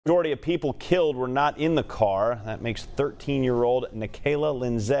Majority of people killed were not in the car. That makes 13-year-old Tierra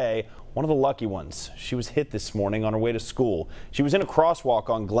Lindsay one of the lucky ones. She was hit this morning on her way to school. She was in a crosswalk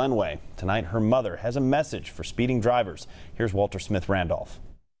on Glenway. Tonight, her mother has a message for speeding drivers. Here's Walter Smith-Randolph.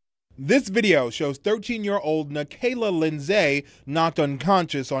 This video shows 13-year-old Tierra Lindsay knocked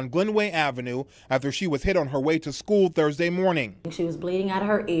unconscious on Glenway Avenue after she was hit on her way to school Thursday morning. She was bleeding out of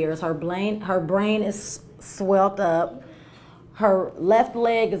her ears. Her brain is swelled up. Her left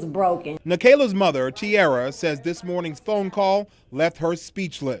leg is broken. Tierra's mother, Tierra, says this morning's phone call left her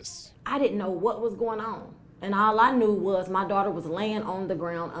speechless. I didn't know what was going on, and all I knew was my daughter was laying on the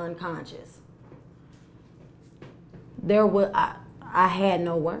ground unconscious. I had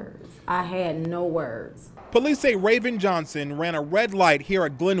no words. I had no words. Police say Raven Johnson ran a red light here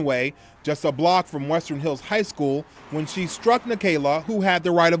at Glenway, just a block from Western Hills High School, when she struck Tierra, who had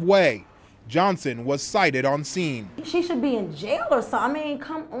the right of way. Johnson was cited on scene. She should be in jail or something. I mean,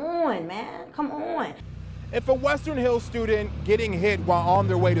 come on, man, come on. If a Western Hills student getting hit while on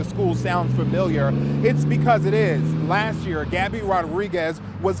their way to school sounds familiar, it's because it is. Last year, Gabby Rodriguez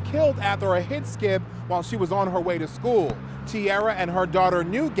was killed after a hit skip while she was on her way to school. Tierra and her daughter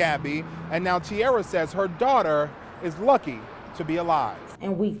knew Gabby, and now Tierra says her daughter is lucky to be alive.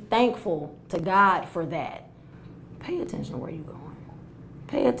 And we thankful to God for that. Pay attention to where you're going.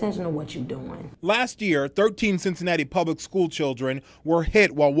 Pay attention to what you're doing. Last year, 13 Cincinnati public school children were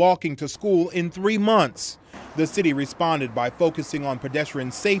hit while walking to school in 3 months. The city responded by focusing on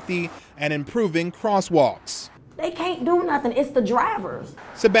pedestrian safety and improving crosswalks. They can't do nothing. It's the drivers.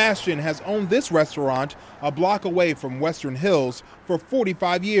 Sebastian has owned this restaurant a block away from Western Hills for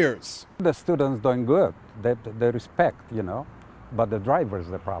 45 years. The students doing good. They respect, but the driver's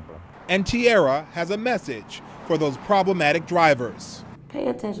the problem. And Tierra has a message for those problematic drivers. Pay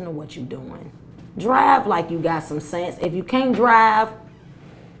attention to what you're doing. Drive like you got some sense. If you can't drive,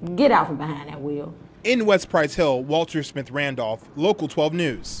 get out from behind that wheel. In West Price Hill, Walter Smith-Randolph, Local 12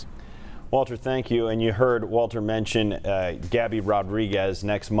 News. Walter, thank you. And you heard Walter mention Gabby Rodriguez.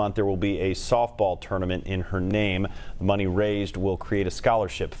 Next month, there will be a softball tournament in her name. The money raised will create a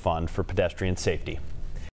scholarship fund for pedestrian safety.